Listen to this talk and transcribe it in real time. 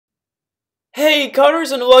Hey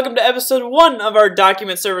coders, and welcome to episode 1 of our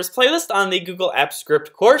document service playlist on the Google Apps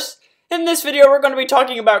Script course. In this video we're going to be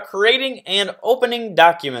talking about creating and opening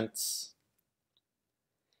documents.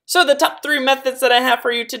 So the top 3 methods that I have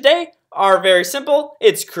for you today are very simple.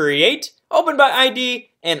 It's create, open by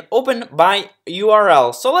ID, and open by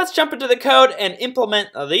URL. So let's jump into the code and implement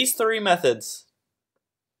these 3 methods.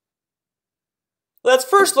 Let's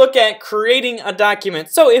first look at creating a document.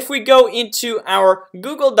 So if we go into our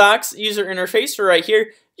Google Docs user interface right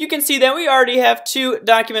here, you can see that we already have 2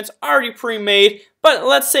 documents already pre-made, but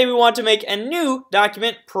let's say we want to make a new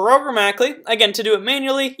document programmatically. Again, to do it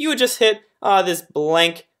manually, you would just hit this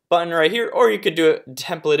blank button right here, or you could do it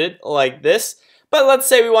templated like this. But let's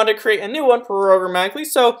say we want to create a new one programmatically.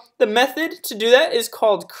 So the method to do that is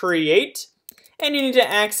called create. And you need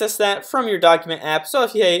to access that from your document app. So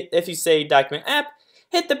if you say document app,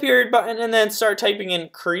 hit the period button and then start typing in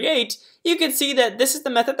create, you can see that this is the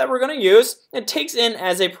method that we're going to use. It takes in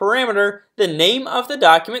as a parameter the name of the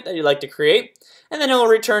document that you'd like to create, and then it will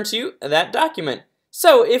return to you that document.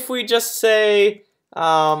 So if we just say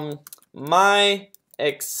my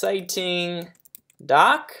exciting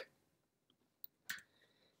doc,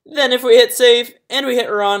 then if we hit save and we hit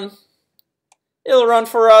run, it'll run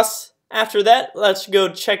for us. After that, let's go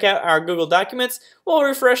check out our Google Documents. We'll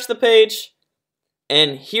refresh the page,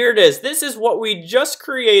 and here it is. This is what we just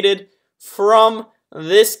created from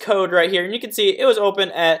this code right here. And you can see it was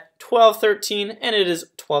open at 12:13, and it is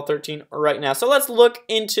 12:13 right now. So let's look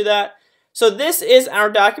into that. So this is our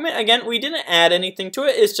document. Again, we didn't add anything to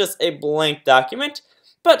it. It's just a blank document.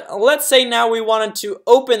 But let's say now we wanted to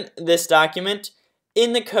open this document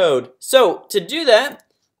in the code. So to do that,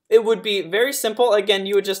 it would be very simple. Again,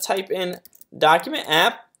 you would just type in document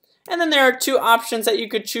app, and then there are 2 options that you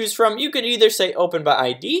could choose from. You could either say open by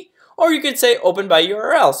ID, or you could say open by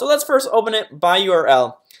URL. So let's first open it by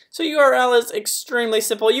URL. So URL is extremely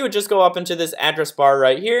simple. You would just go up into this address bar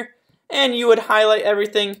right here, and you would highlight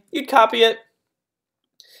everything. You'd copy it,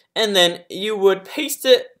 and then you would paste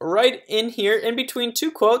it right in here in between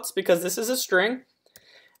 2 quotes, because this is a string.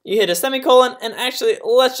 You hit a semicolon, and actually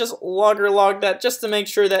let's just log that just to make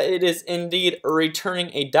sure that it is indeed returning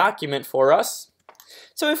a document for us.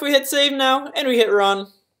 So if we hit save now and we hit run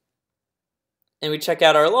and we check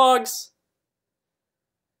out our logs,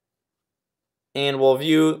 and we'll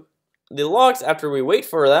view the logs after we wait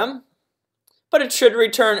for them, but it should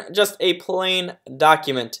return just a plain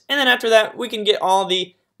document. And then after that we can get all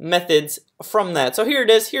the methods from that. So here it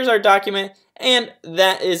is. Here's our document, and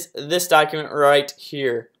that is this document right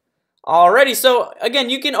here. Alrighty, so again,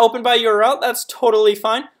 you can open by URL, that's totally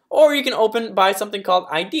fine, or you can open by something called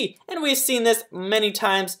ID. And we've seen this many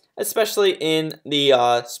times, especially in the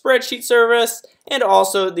Spreadsheet Service and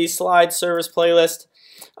also the Slide Service playlist.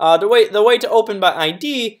 The way to open by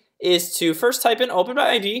ID is to first type in open by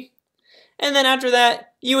ID, and then after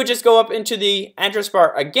that, you would just go up into the address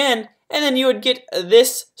bar again, and then you would get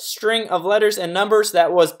this string of letters and numbers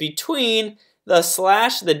that was between the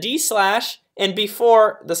slash, the D slash, and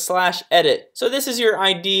before the slash edit. So this is your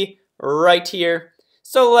ID right here.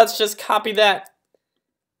 So let's just copy that,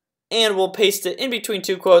 and we'll paste it in between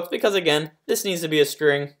 2 quotes, because again, this needs to be a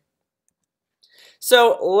string.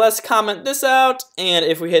 So let's comment this out, and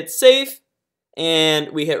if we hit save and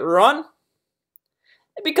we hit run,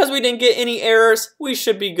 because we didn't get any errors, we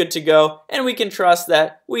should be good to go, and we can trust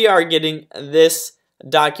that we are getting this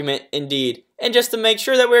document indeed. And just to make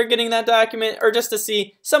sure that we're getting that document, or just to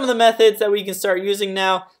see some of the methods that we can start using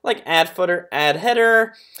now, like add footer, add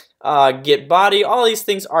header, get body, all these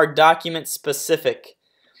things are document specific.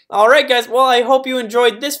 Alright guys, well I hope you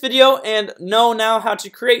enjoyed this video and know now how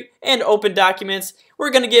to create and open documents.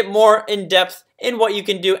 We're going to get more in depth in what you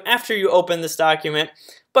can do after you open this document.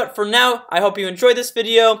 But for now, I hope you enjoyed this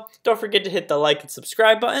video. Don't forget to hit the like and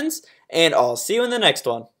subscribe buttons, and I'll see you in the next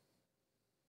one.